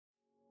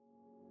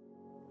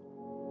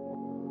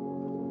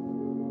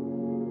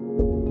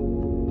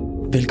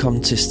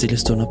Velkommen til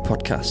Stillestunder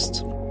podcast.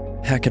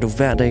 Her kan du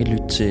hver dag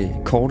lytte til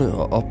korte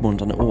og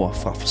opmuntrende ord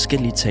fra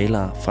forskellige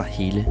talere fra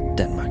hele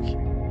Danmark.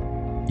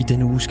 I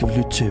denne uge skal vi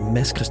lytte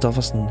til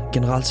Christoffersen,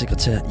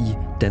 generalsekretær i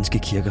Danske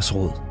Kirkers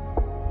Råd.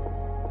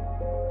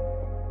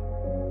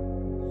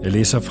 Jeg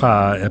læser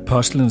fra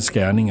Apostlenes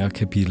Gerninger,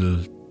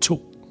 kapitel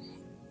 2,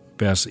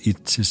 vers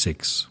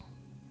 1-6.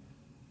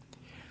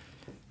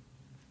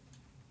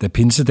 Da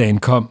pinsedagen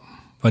kom,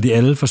 var de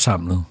alle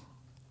forsamlet,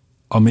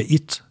 og med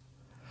ét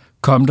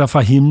kom der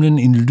fra himlen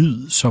en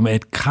lyd som af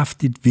et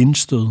kraftigt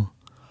vindstød,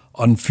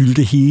 og den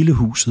fyldte hele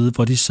huset,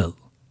 hvor de sad.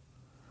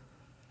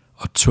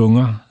 Og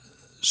tunger,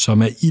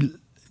 som af ild,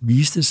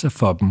 viste sig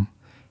for dem,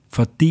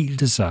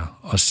 fordelte sig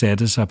og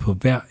satte sig på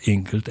hver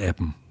enkelt af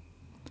dem.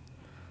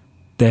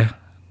 Da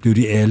blev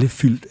de alle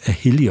fyldt af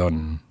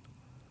Helligånden,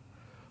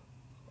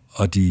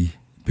 og de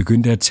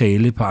begyndte at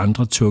tale på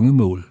andre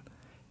tungemål,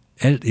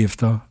 alt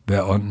efter hvad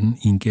ånden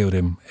indgav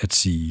dem at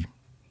sige.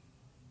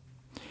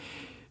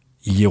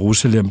 I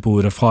Jerusalem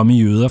boede der fromme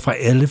jøder fra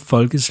alle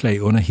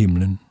folkeslag under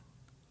himlen.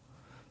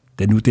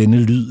 Da nu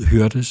denne lyd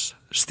hørtes,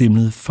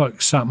 stimlede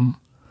folk sammen,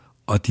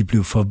 og de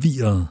blev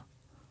forvirret,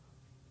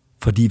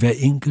 fordi hver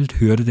enkelt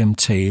hørte dem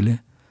tale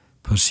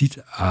på sit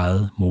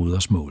eget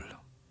modersmål.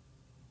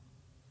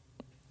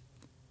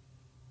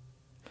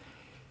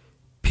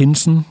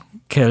 Pinsen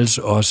kaldes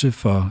også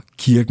for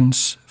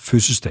Kirkens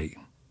fødselsdag.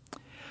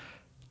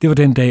 Det var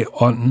den dag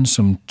ånden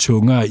som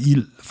tunger af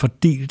ild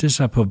fordelte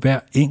sig på hver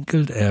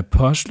enkelt af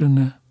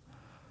apostlene,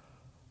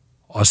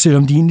 og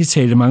selvom de egentlig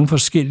talte mange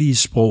forskellige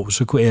sprog,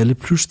 så kunne alle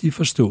pludselig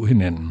forstå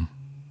hinanden.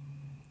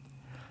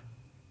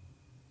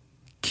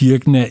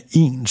 Kirken er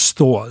en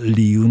stor,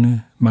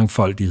 levende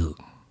mangfoldighed.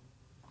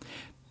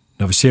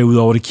 Når vi ser ud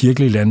over det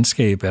kirkelige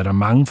landskab, er der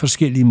mange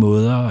forskellige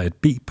måder at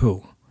bede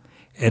på,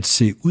 at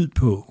se ud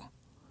på,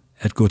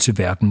 at gå til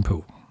verden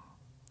på.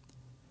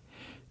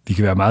 Vi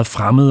kan være meget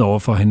fremmede over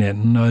for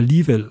hinanden, og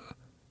alligevel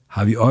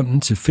har vi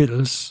ånden til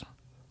fælles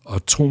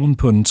og troen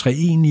på den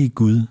treenige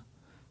Gud,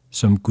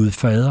 som Gud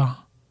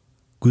Fader,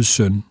 Gud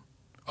Søn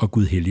og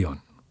Gud Helligånd.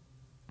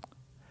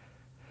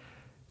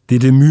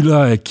 Dette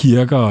mylder af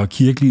kirker og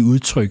kirkelige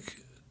udtryk,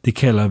 det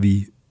kalder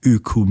vi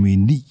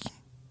økumeni.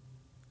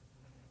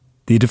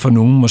 Dette for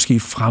nogen måske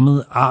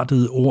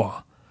fremmedartede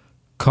ord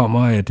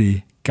kommer af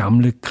det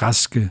gamle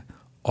græske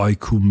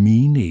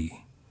oikumene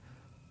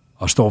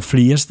og står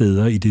flere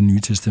steder i Det Nye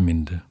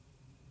Testamente.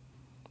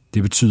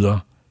 Det betyder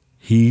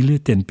hele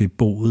den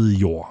beboede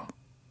jord.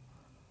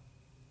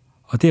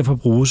 Og derfor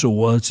bruges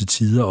ordet til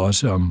tider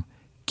også om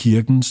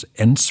kirkens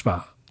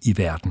ansvar i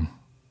verden.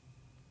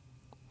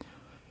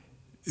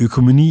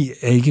 Økumeni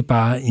er ikke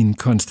bare en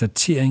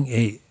konstatering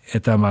af,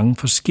 at der er mange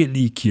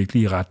forskellige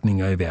kirkelige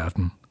retninger i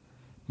verden,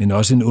 men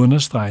også en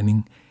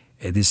understregning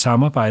af det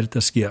samarbejde, der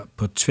sker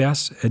på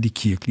tværs af de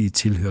kirkelige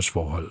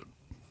tilhørsforhold.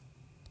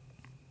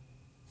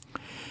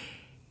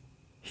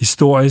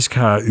 Historisk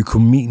har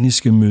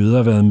økumeniske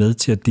møder været med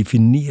til at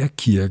definere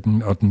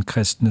kirken og den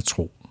kristne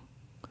tro.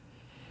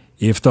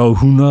 Efter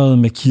århundreder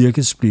med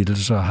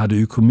kirkesplittelser har det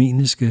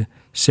økumeniske,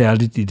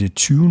 særligt i det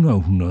 20.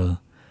 århundrede,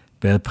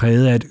 været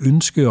præget af et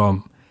ønske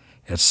om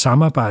at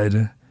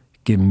samarbejde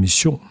gennem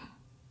mission,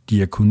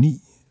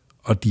 diakoni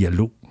og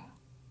dialog.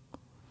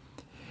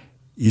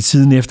 I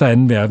tiden efter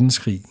 2.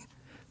 verdenskrig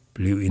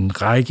blev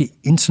en række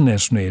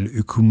internationale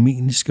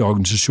økumeniske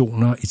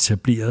organisationer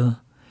etableret,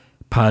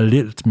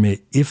 parallelt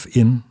med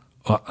FN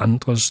og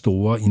andre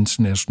store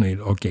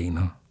internationale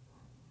organer.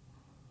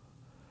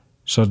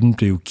 Sådan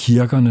blev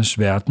Kirkernes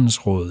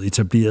Verdensråd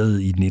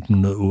etableret i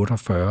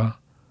 1948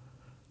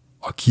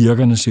 og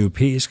Kirkernes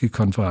Europæiske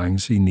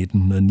Konference i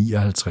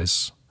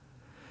 1959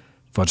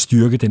 for at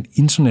styrke den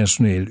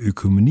internationale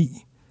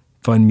økumeni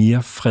for en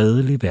mere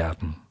fredelig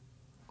verden.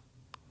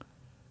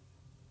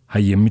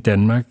 Herhjemme i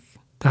Danmark,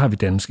 der har vi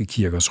Danske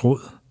Kirkers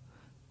Råd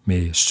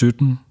med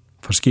 17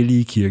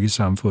 forskellige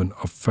kirkesamfund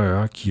og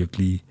 40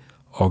 kirkelige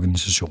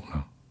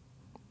organisationer.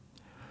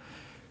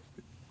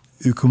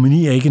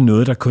 Økumeni er ikke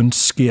noget, der kun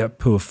sker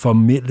på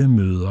formelle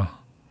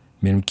møder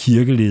mellem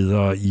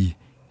kirkeledere i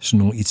sådan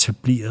nogle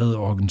etablerede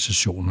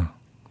organisationer.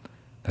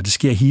 Det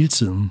sker hele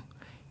tiden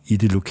i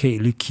det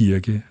lokale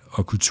kirke-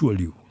 og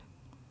kulturliv.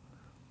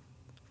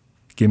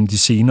 Gennem de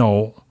senere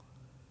år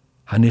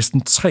har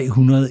næsten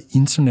 300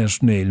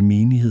 internationale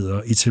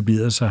menigheder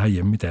etableret sig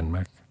herhjemme i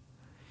Danmark.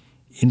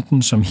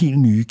 Enten som helt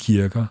nye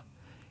kirker,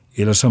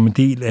 eller som en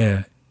del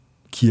af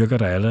kirker,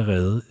 der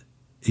allerede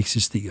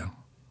eksisterer.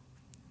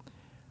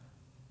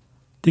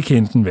 Det kan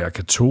enten være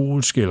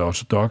katolske eller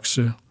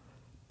ortodokse,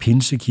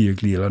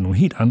 pinsekirkelige eller nogle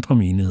helt andre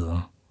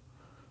menigheder.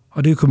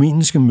 Og det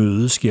økumeniske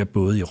møde sker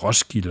både i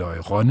Roskilde og i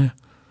Rønne,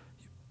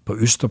 på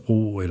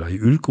Østerbro eller i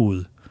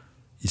Ølgod,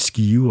 i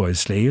Skive og i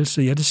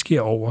Slagelse. Ja, det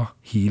sker over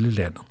hele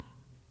landet.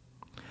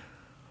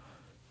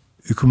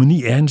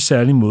 Økumeni er en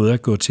særlig måde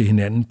at gå til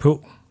hinanden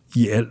på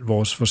i al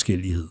vores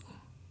forskellighed.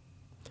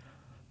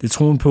 Det er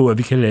troen på, at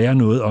vi kan lære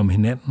noget om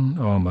hinanden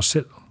og om os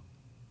selv.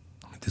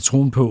 Det er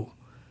troen på,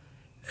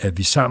 at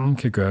vi sammen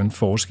kan gøre en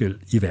forskel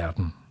i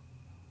verden.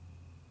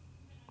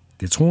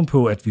 Det er troen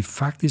på, at vi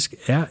faktisk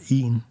er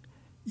en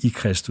i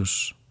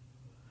Kristus,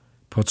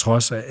 på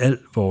trods af al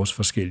vores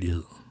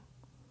forskellighed.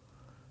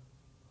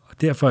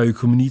 Og derfor er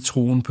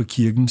økumenitroen på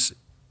kirkens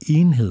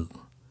enhed,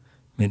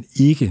 men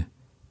ikke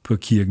på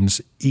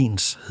kirkens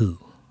enshed.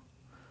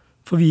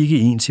 For vi er ikke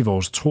ens i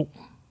vores tro,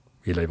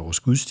 eller i vores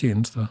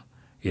gudstjenester,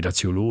 eller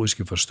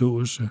teologiske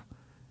forståelse,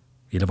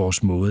 eller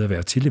vores måde at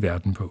være til i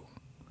verden på.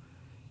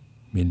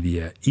 Men vi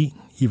er en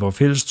i vores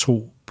fælles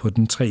tro på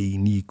den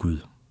treenige Gud.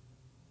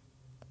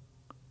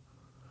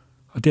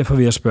 Og derfor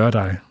vil jeg spørge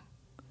dig,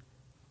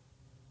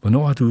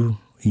 hvornår har du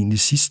egentlig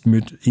sidst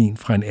mødt en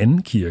fra en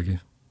anden kirke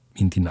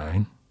end din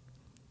egen?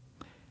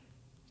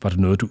 Var det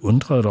noget, du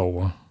undrede dig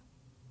over?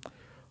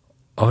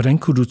 Og hvordan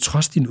kunne du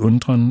trods din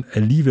undren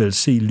alligevel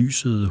se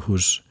lyset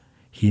hos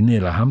hende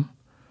eller ham,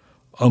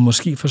 og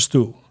måske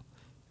forstå,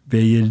 hvad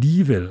I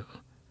alligevel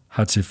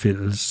har til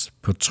fælles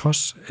på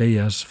trods af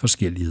jeres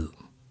forskellighed?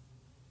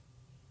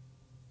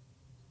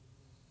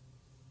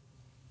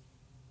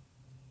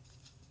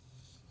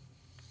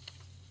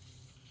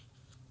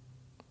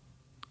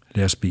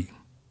 Lad os bede.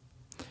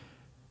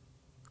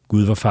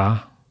 Gud vor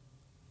Far,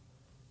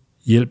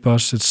 hjælp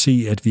os at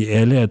se, at vi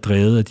alle er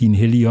drevet af din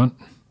hellige ånd.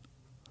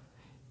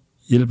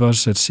 Hjælp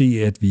os at se,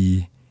 at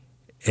vi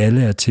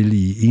alle er til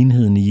i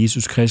enheden i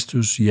Jesus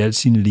Kristus i al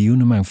sin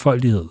levende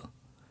mangfoldighed.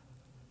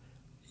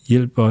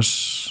 Hjælp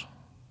os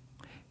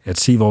at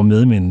se vores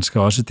medmennesker,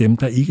 også dem,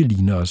 der ikke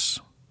ligner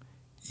os,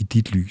 i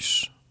dit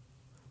lys.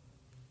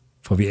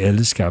 For vi er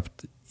alle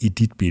skabt i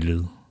dit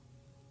billede.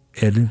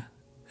 Alle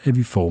er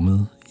vi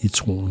formet i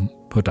troen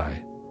på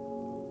dig.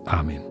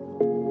 Amen.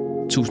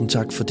 Tusind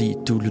tak, fordi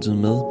du lyttede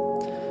med.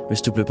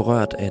 Hvis du blev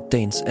berørt af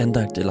dagens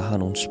andagt eller har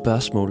nogle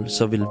spørgsmål,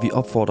 så vil vi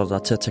opfordre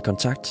dig til at tage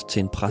kontakt til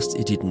en præst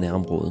i dit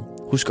nærområde.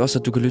 Husk også,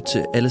 at du kan lytte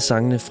til alle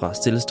sangene fra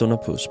Stille Stunder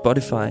på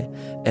Spotify,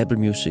 Apple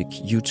Music,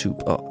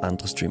 YouTube og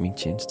andre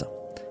streamingtjenester.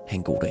 Ha'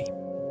 en god dag.